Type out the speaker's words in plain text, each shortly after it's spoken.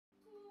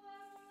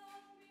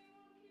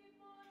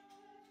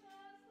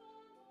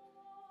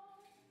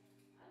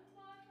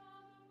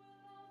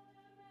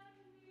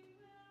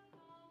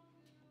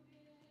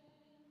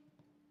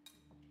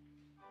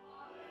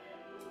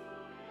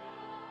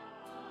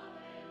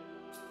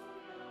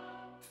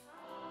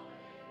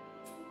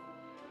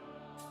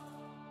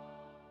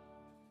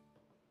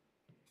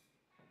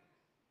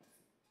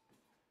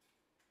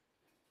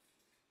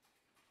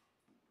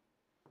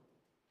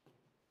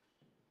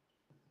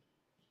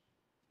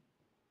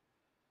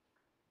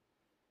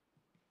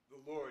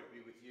The Lord be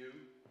with you.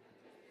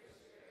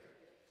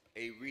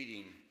 A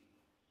reading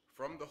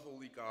from the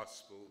Holy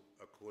Gospel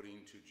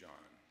according to John.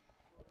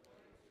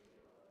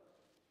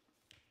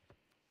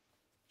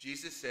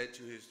 Jesus said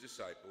to his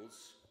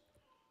disciples,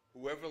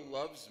 "Whoever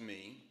loves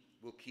me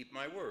will keep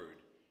my word,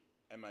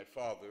 and my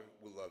Father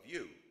will love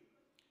you.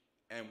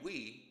 And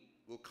we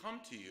will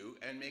come to you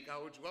and make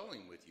our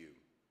dwelling with you.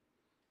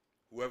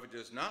 Whoever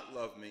does not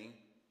love me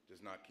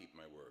does not keep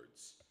my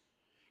words.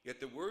 Yet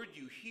the word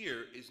you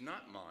hear is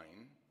not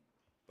mine,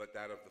 but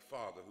that of the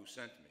Father who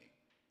sent me.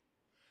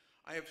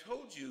 I have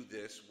told you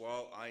this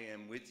while I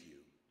am with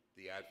you.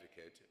 The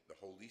Advocate, the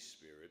Holy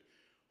Spirit,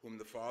 whom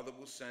the Father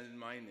will send in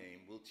my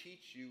name, will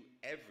teach you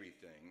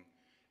everything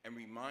and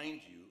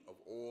remind you of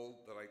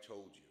all that I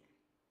told you.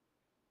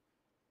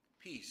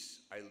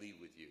 Peace I leave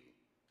with you.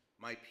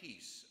 My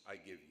peace I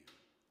give you.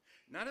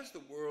 Not as the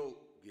world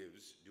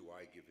gives do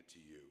I give it to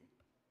you.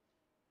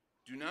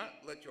 Do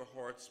not let your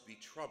hearts be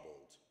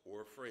troubled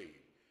or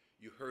afraid.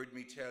 You heard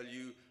me tell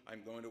you,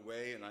 I'm going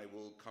away and I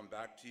will come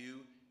back to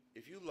you.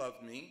 If you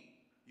loved me,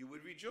 you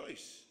would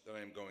rejoice that I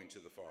am going to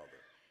the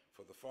Father,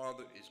 for the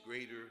Father is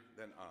greater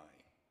than I.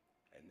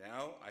 And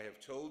now I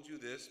have told you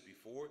this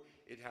before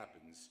it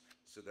happens,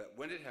 so that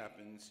when it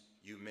happens,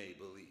 you may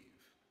believe."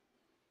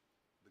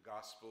 The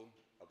Gospel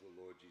of the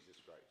Lord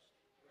Jesus Christ.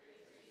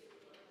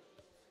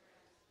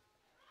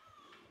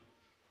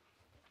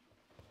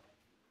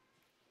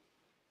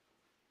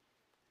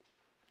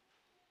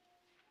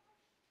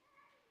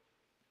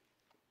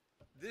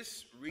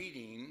 This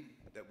reading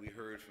that we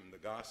heard from the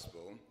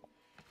Gospel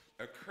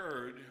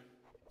occurred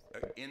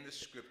in the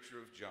scripture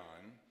of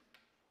John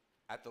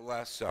at the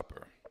Last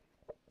Supper.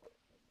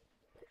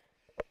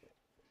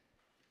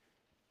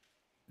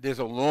 There's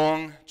a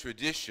long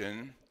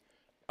tradition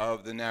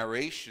of the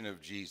narration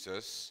of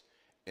Jesus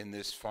in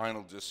this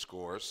final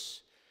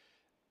discourse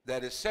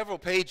that is several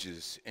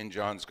pages in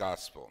John's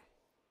Gospel.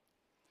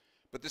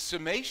 But the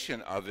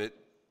summation of it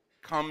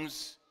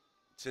comes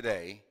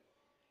today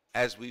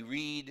as we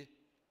read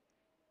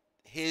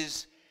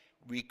his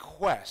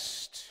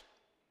request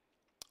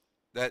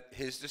that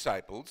his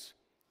disciples,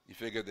 you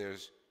figure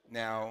there's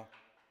now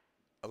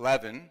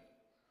 11,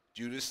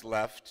 Judas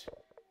left,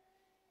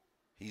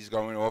 he's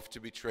going off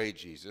to betray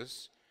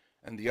Jesus,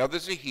 and the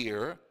others are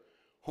here,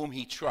 whom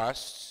he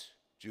trusts.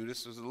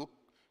 Judas was a little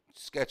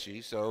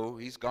sketchy, so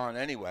he's gone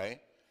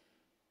anyway.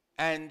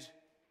 And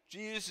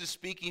Jesus is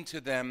speaking to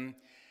them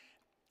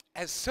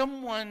as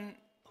someone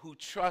who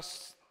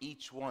trusts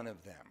each one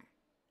of them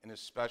in a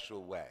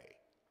special way,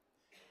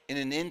 in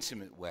an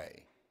intimate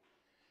way.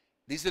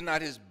 These are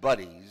not his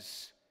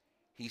buddies.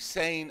 He's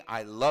saying,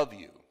 I love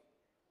you.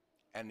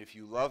 And if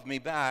you love me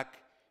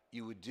back,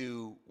 you would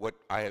do what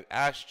I have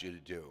asked you to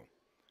do.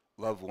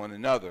 Love one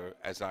another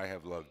as I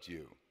have loved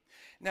you.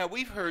 Now,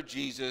 we've heard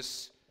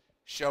Jesus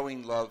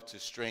showing love to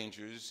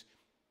strangers.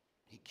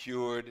 He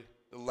cured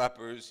the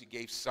lepers. He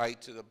gave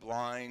sight to the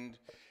blind.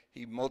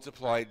 He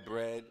multiplied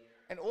bread.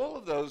 And all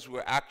of those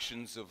were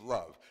actions of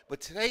love.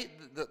 But today,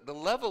 the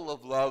level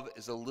of love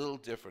is a little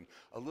different,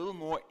 a little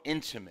more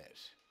intimate.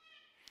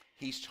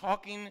 He's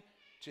talking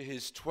to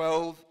his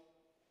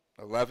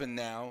 11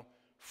 now,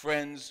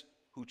 friends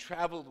who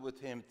traveled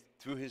with him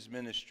through his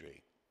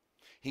ministry.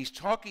 He's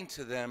talking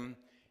to them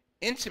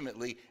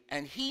intimately,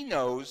 and he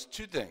knows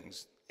two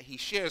things. He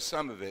shares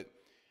some of it.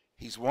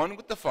 He's one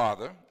with the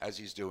Father as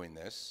he's doing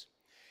this,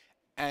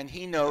 and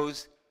he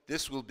knows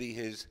this will be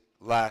his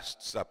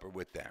last supper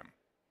with them.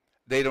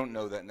 They don't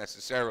know that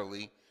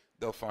necessarily.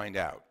 They'll find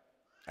out,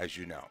 as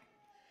you know.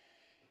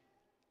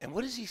 And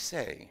what does he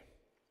say?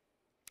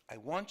 I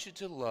want you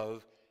to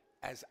love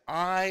as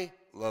I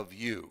love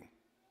you.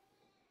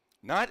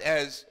 Not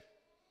as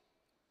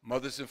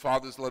mothers and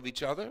fathers love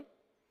each other,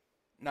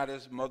 not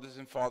as mothers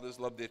and fathers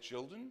love their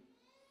children,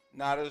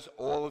 not as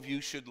all of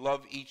you should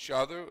love each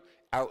other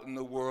out in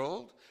the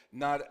world,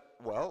 not,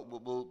 well,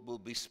 we'll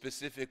be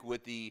specific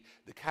with the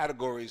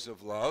categories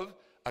of love.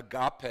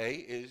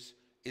 Agape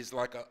is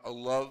like a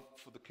love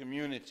for the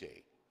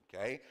community,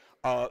 okay?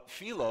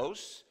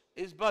 Philos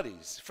is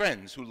buddies,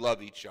 friends who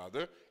love each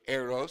other.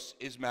 Eros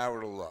is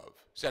marital love,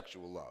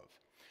 sexual love.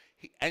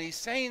 And he's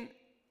saying,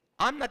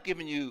 I'm not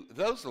giving you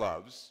those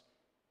loves.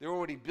 They're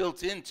already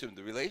built into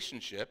the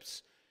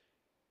relationships.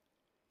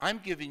 I'm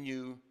giving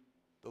you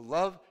the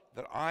love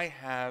that I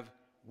have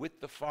with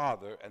the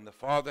Father and the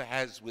Father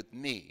has with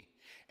me.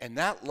 And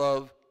that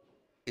love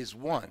is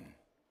one.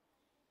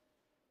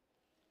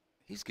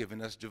 He's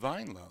given us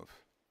divine love.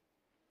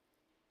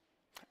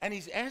 And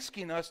he's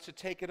asking us to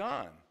take it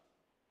on,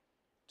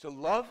 to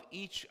love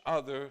each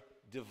other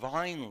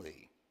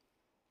divinely.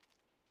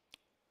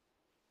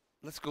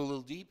 Let's go a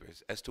little deeper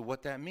as to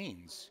what that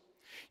means.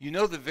 You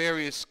know the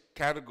various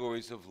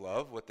categories of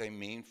love, what they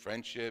mean,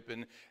 friendship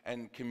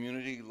and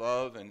community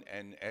love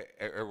and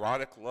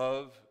erotic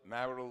love,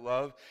 marital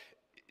love.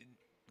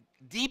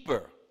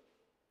 Deeper,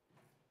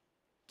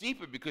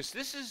 because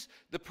this is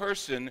the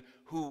person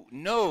who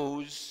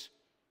knows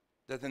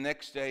that the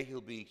next day he'll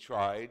be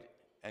tried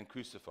and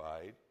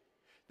crucified.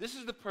 This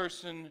is the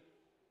person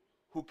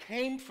who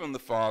came from the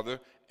Father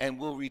and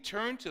will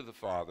return to the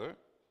Father.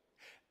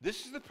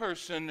 This is the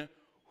person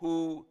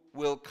who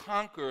will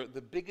conquer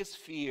the biggest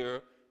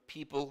fear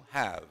people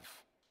have,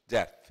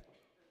 death.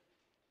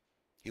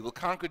 He will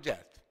conquer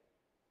death.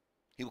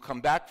 He will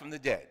come back from the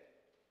dead.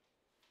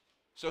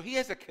 So he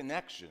has a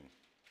connection,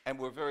 and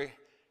we're very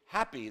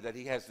happy that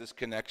he has this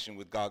connection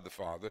with God the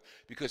Father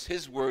because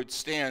his word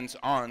stands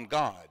on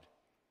God.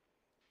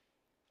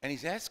 And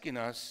he's asking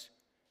us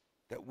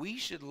that we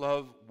should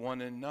love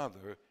one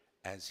another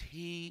as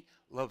he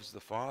loves the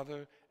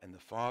Father and the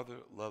Father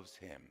loves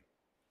him.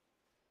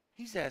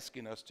 He's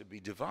asking us to be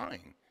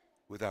divine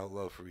with our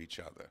love for each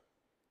other.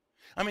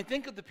 I mean,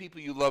 think of the people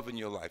you love in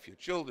your life, your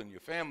children, your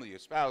family, your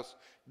spouse,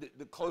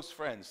 the close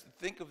friends.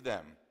 Think of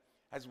them.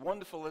 As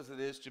wonderful as it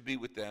is to be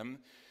with them,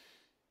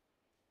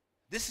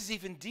 this is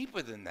even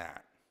deeper than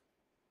that.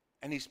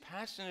 And he's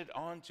passing it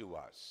on to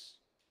us.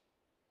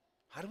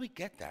 How do we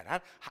get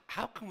that?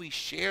 How can we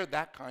share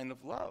that kind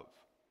of love?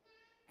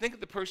 Think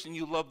of the person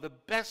you love the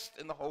best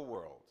in the whole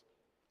world,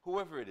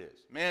 whoever it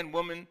is, man,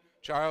 woman,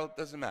 child,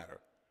 doesn't matter.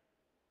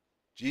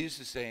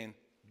 Jesus is saying,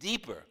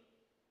 deeper,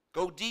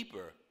 go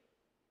deeper.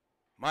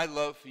 My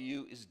love for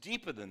you is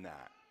deeper than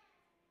that.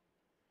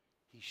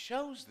 He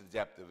shows the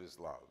depth of his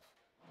love.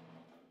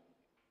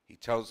 He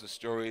tells the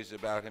stories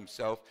about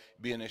himself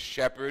being a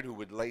shepherd who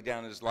would lay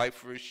down his life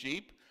for his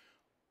sheep.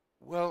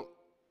 Well,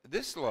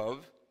 this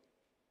love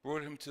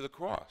brought him to the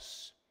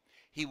cross.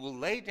 He will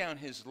lay down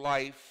his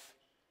life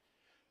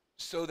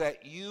so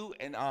that you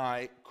and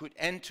I could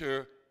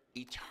enter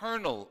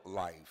eternal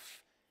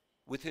life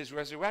with his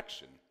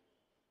resurrection.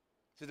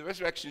 So the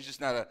resurrection is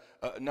just not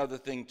another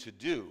thing to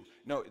do.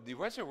 No, the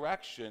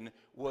resurrection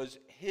was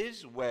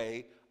his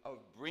way of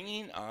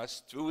bringing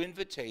us through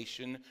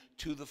invitation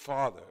to the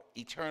Father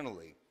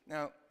eternally.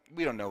 Now,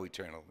 we don't know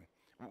eternally.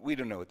 We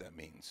don't know what that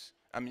means.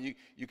 I mean,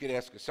 you could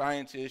ask a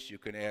scientist, you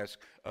could ask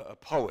a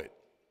poet.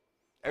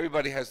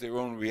 Everybody has their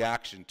own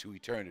reaction to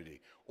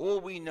eternity.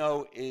 All we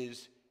know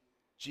is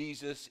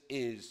Jesus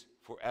is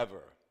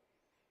forever.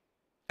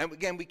 And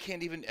again, we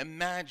can't even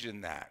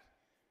imagine that.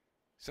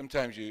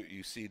 Sometimes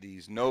you see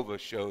these Nova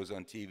shows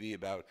on TV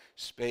about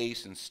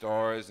space and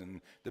stars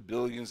and the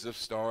billions of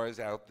stars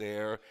out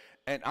there.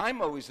 And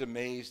I'm always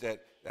amazed at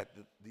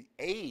the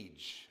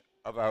age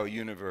of our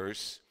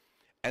universe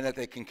and that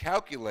they can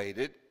calculate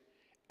it,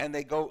 and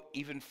they go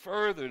even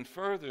further and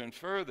further and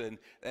further,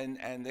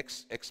 and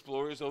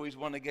explorers always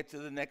want to get to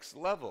the next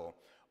level.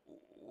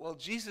 Well,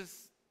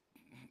 Jesus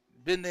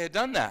been there,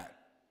 done that.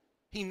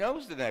 He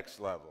knows the next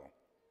level.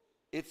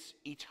 It's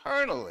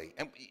eternally.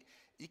 And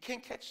you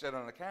can't catch that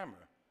on a camera,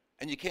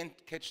 and you can't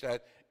catch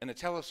that in a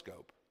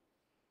telescope.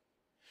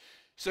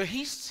 So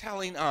he's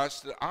telling us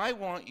that I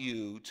want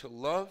you to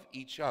love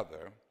each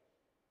other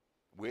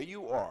where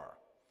you are.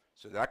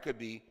 So that could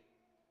be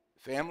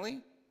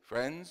family,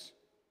 friends,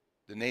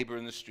 the neighbor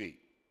in the street.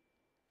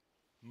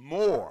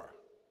 More,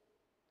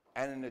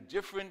 and in a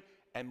different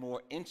and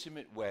more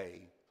intimate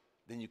way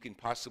than you can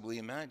possibly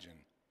imagine.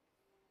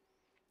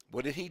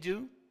 What did he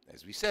do?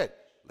 As we said,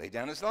 lay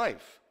down his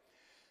life.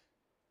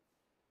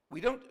 We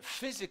don't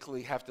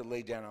physically have to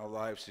lay down our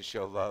lives to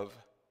show love,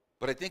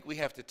 but I think we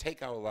have to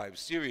take our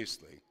lives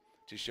seriously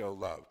to show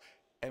love.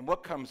 And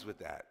what comes with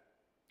that?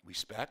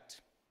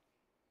 Respect,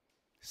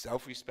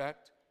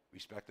 self-respect,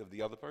 respect of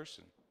the other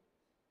person.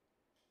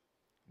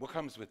 What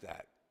comes with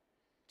that?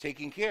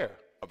 Taking care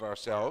of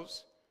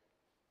ourselves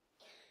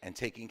and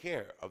taking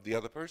care of the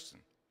other person.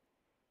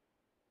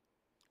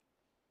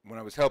 When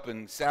I was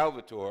helping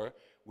Salvatore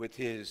with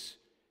his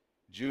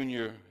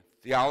junior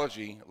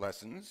theology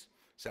lessons,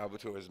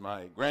 Salvatore is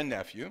my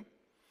grandnephew,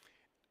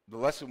 the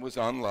lesson was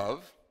on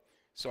love.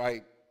 So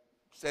I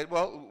said,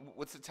 well,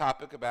 what's the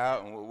topic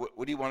about, and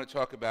what do you want to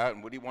talk about,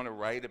 and what do you want to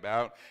write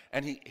about?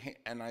 And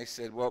I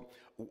said, well,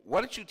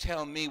 why don't you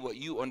tell me what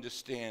you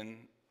understand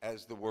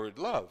as the word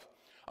love?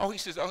 Oh, he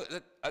says, oh,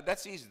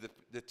 that's easy.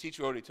 The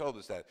teacher already told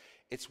us that.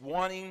 It's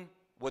wanting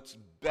what's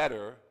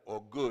better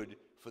or good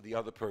for the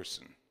other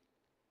person.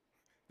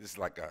 This is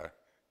like a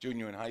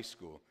junior in high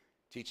school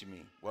teaching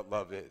me what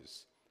love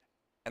is.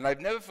 And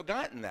I've never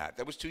forgotten that.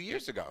 That was 2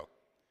 years ago.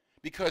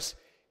 Because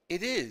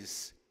it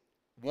is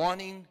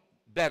wanting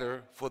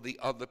better for the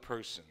other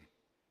person.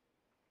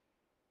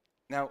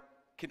 Now,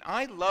 can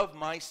I love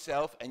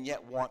myself and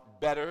yet want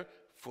better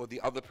for the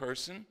other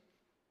person?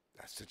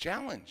 That's the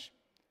challenge.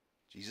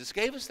 Jesus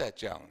gave us that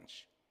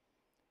challenge.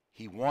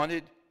 He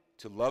wanted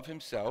to love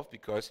himself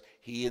because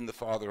he and the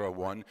Father are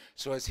one.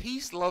 So as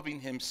he's loving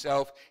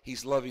himself,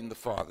 he's loving the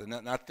Father.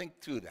 Now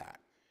think through that.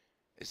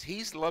 As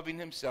he's loving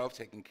himself,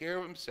 taking care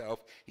of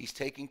himself, he's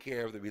taking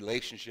care of the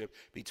relationship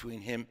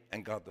between him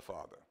and God the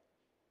Father.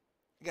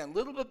 Again, a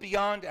little bit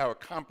beyond our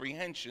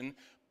comprehension,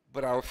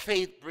 but our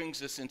faith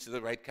brings us into the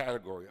right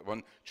category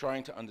of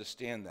trying to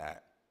understand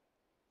that.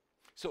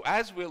 So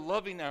as we're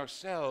loving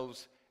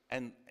ourselves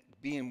and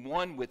being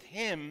one with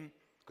him,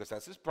 because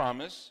that's his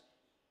promise,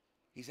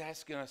 he's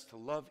asking us to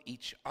love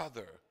each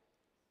other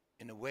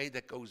in a way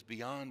that goes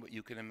beyond what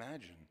you can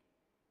imagine.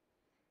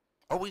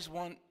 Always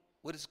want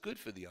what is good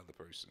for the other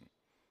person.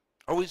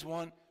 Always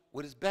want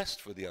what is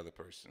best for the other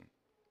person.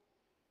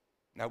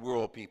 Now, we're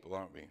all people,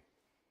 aren't we?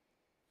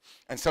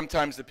 And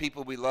sometimes the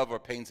people we love are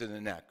pains in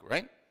the neck,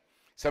 right?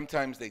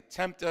 Sometimes they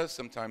tempt us,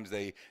 sometimes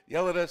they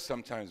yell at us,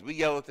 sometimes we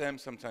yell at them,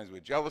 sometimes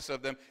we're jealous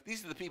of them.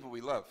 These are the people we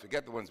love.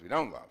 Forget the ones we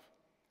don't love.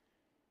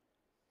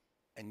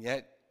 And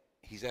yet,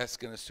 he's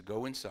asking us to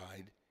go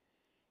inside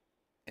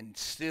and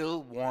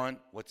still want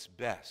what's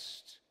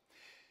best.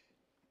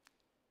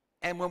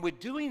 And when we're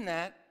doing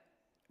that,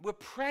 we're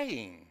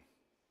praying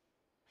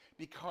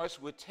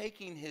because we're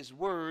taking his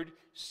word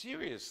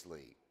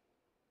seriously.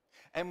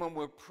 And when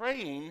we're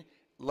praying,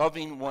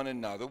 loving one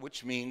another,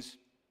 which means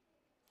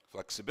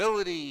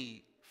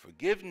flexibility,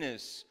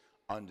 forgiveness,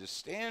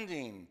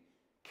 understanding,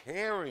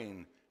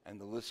 caring,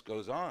 and the list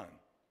goes on.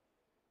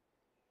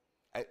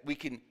 We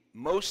can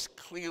most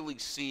clearly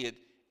see it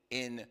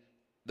in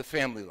the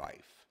family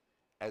life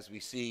as we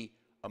see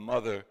a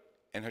mother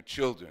and her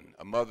children,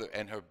 a mother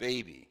and her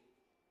baby.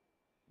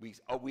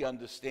 We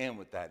understand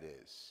what that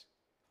is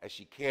as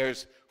she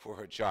cares for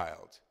her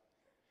child.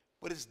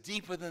 But it's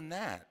deeper than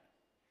that.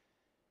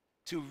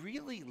 To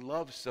really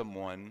love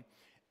someone,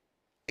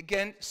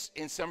 again,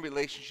 in some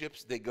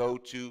relationships, they go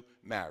to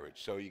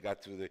marriage. So you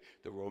got through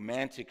the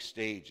romantic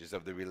stages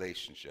of the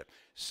relationship.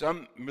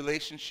 Some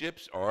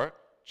relationships are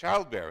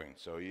childbearing.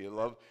 So you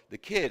love the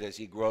kid as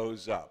he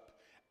grows up.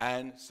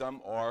 And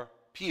some are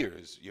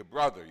peers, your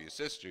brother, your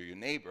sister, your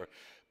neighbor.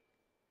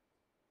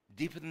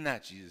 Deeper than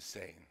that, Jesus is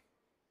saying.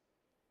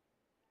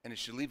 And it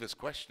should leave us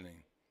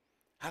questioning.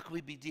 How can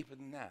we be deeper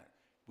than that?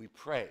 We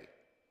pray.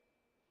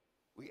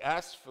 We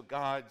ask for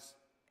God's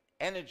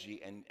energy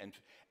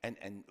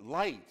and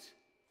light.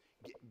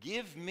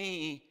 Give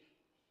me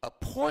a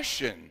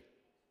portion,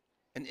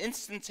 an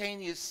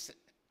instantaneous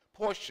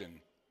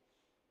portion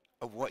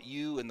of what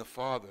you and the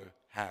Father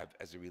have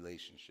as a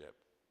relationship.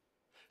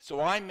 So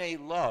I may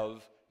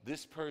love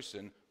this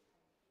person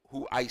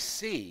who I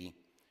see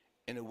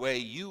in a way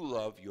you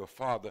love your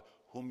Father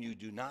whom you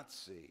do not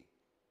see.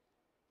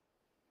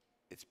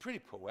 It's pretty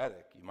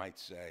poetic, you might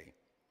say.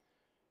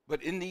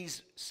 But in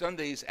these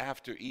Sundays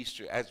after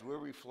Easter, as we're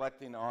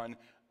reflecting on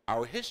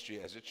our history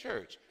as a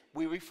church,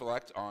 we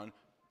reflect on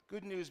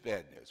good news,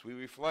 bad news. We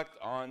reflect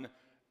on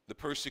the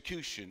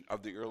persecution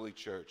of the early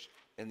church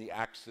in the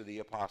Acts of the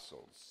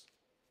Apostles.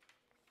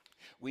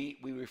 We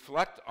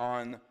reflect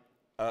on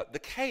the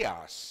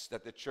chaos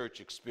that the church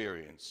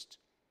experienced.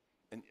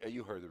 And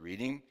you heard the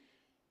reading.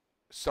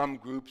 Some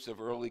groups of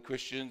early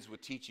Christians were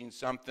teaching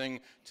something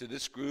to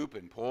this group,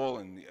 and Paul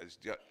and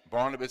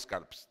Barnabas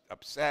got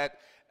upset,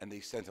 and they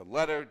sent a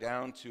letter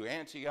down to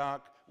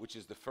Antioch, which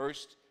is the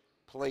first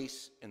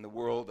place in the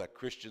world that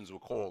Christians will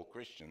call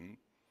Christian.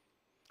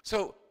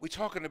 So we're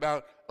talking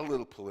about a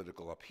little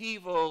political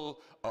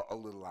upheaval, a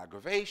little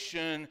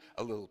aggravation,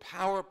 a little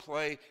power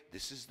play.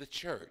 This is the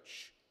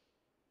church.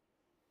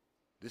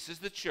 This is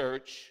the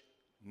church,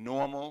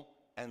 normal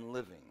and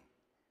living.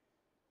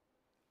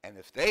 And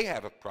if they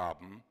have a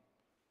problem,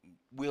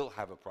 we'll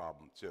have a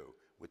problem too.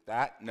 With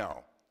that,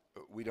 no.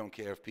 We don't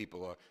care if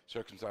people are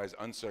circumcised,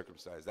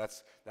 uncircumcised.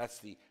 That's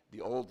the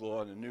old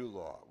law and the new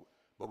law.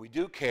 But we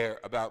do care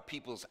about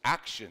people's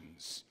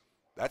actions.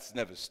 That's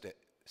never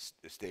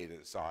stayed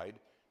aside.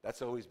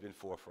 That's always been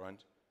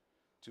forefront.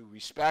 To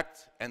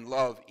respect and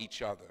love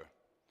each other.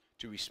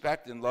 To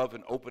respect and love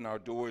and open our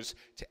doors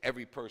to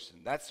every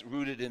person. That's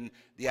rooted in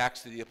the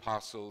Acts of the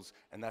Apostles,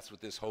 and that's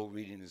what this whole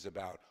reading is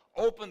about.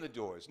 Open the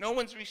doors. No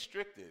one's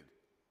restricted.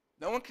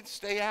 No one can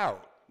stay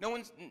out. No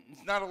one's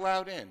not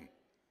allowed in.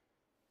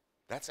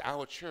 That's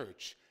our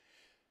church.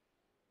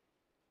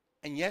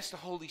 And yes, the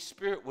Holy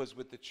Spirit was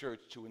with the church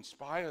to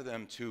inspire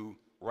them to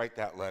write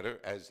that letter,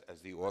 as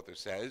the author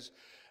says.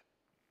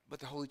 But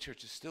the Holy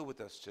Church is still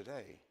with us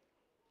today.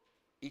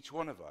 Each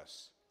one of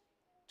us.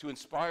 To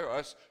inspire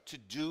us to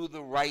do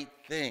the right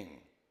thing.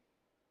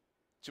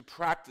 To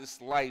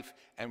practice life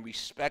and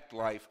respect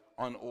life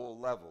on all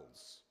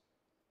levels.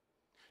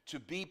 To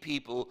be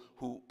people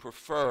who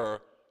prefer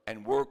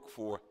and work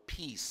for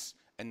peace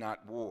and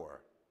not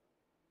war.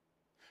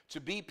 To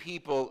be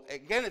people,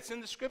 again, it's in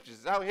the scriptures,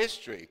 it's our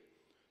history.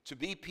 To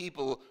be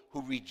people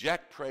who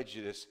reject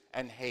prejudice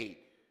and hate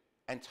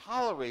and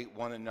tolerate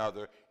one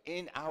another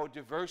in our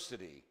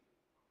diversity.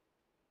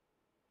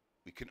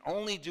 We can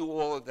only do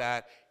all of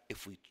that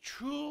if we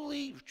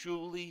truly,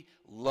 truly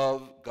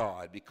love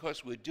God,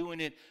 because we're doing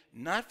it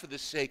not for the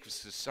sake of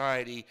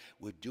society,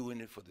 we're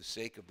doing it for the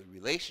sake of the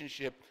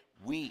relationship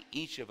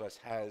each of us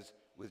has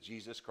with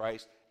Jesus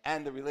Christ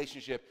and the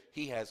relationship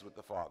he has with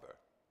the Father.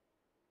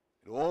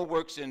 It all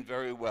works in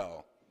very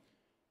well.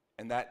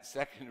 And that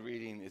second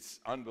reading is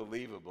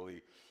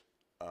unbelievably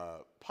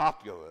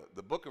popular.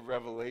 The book of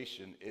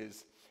Revelation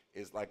is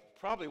like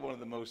probably one of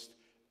the most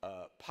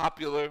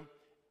popular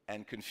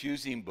and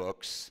confusing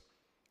books,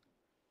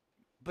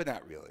 but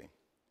not really.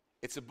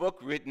 It's a book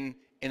written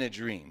in a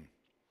dream.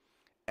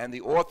 And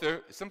the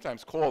author is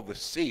sometimes called the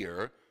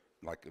seer,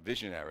 like a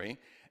visionary,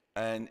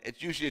 and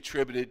it's usually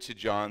attributed to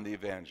John the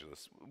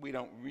Evangelist. We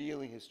don't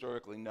really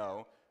historically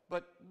know,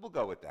 but we'll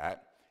go with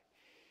that.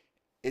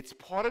 It's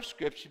part of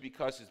Scripture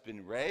because it's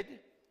been read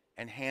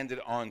and handed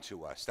on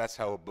to us. That's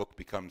how a book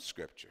becomes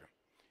scripture.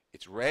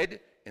 It's read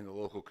in the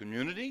local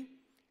community,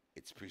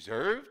 it's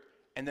preserved,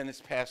 and then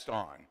it's passed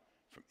on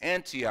from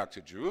Antioch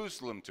to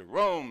Jerusalem to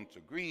Rome to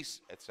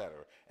Greece, etc.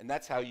 And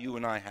that's how you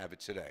and I have it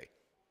today.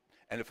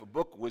 And if a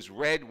book was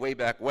read way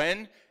back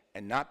when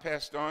and not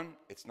passed on,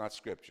 it's not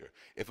scripture.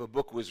 If a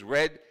book was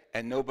read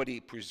and nobody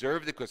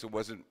preserved it because it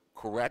wasn't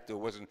correct or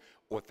wasn't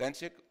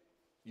authentic,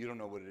 you don't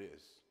know what it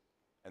is.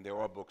 And there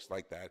are books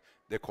like that.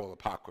 They're called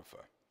Apocrypha.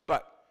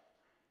 But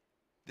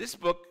this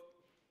book,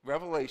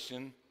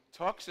 Revelation,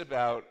 talks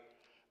about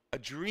a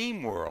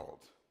dream world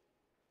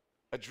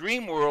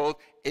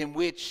in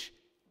which,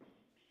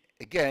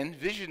 again,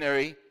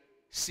 visionary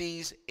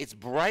sees it's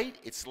bright,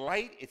 it's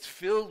light, it's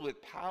filled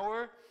with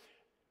power,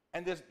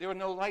 and there are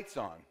no lights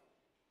on.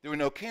 There are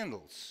no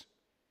candles,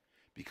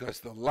 because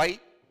the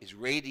light is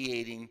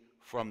radiating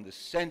from the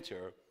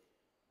center,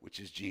 which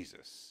is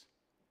Jesus.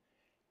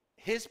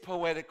 His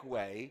poetic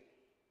way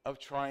of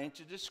trying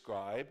to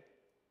describe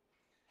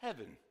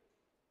heaven,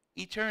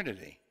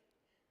 eternity.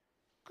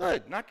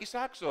 Good, knock your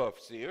socks off,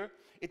 seer.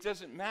 It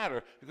doesn't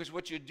matter, because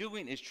what you're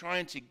doing is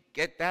trying to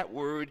get that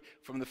word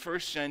from the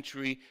first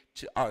century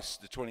to us,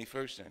 the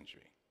 21st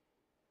century.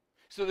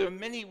 So there are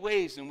many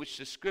ways in which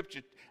the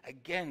scripture,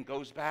 again,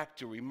 goes back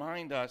to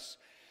remind us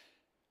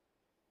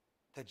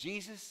that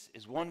Jesus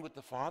is one with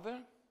the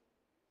Father.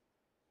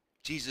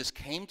 Jesus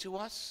came to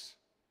us,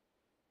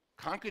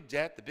 conquered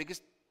death, the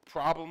biggest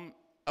problem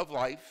of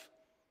life,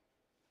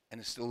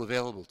 and is still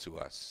available to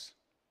us.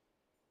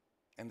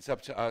 And it's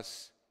up to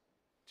us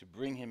to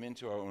bring him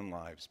into our own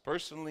lives,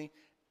 personally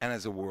and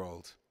as a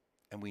world.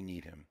 And we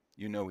need him.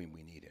 You know we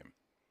need him.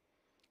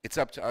 It's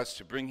up to us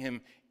to bring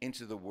him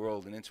into the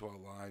world and into our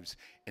lives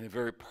in a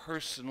very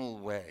personal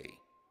way.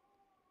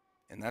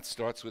 And that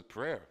starts with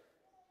prayer.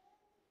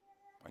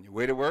 On your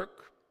way to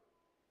work,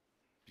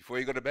 before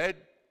you go to bed,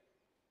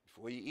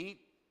 before you eat,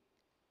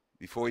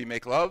 before you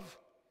make love,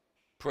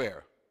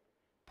 prayer.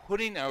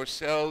 Putting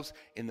ourselves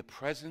in the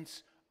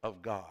presence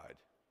of God,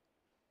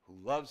 who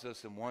loves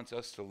us and wants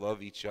us to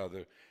love each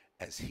other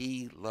as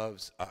he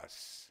loves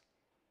us.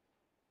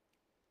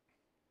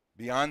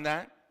 Beyond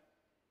that,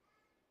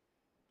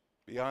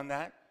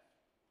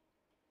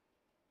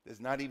 there's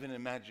not even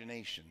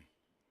imagination.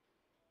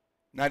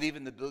 Not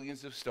even the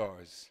billions of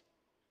stars.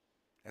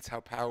 That's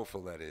how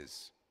powerful that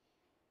is.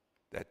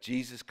 That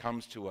Jesus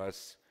comes to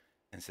us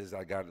and says,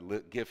 I got a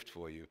gift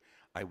for you.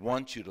 I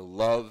want you to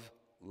love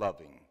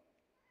loving.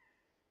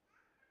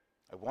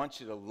 I want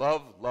you to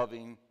love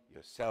loving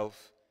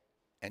yourself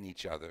and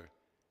each other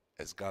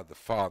as God the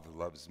Father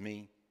loves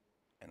me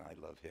and I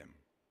love him.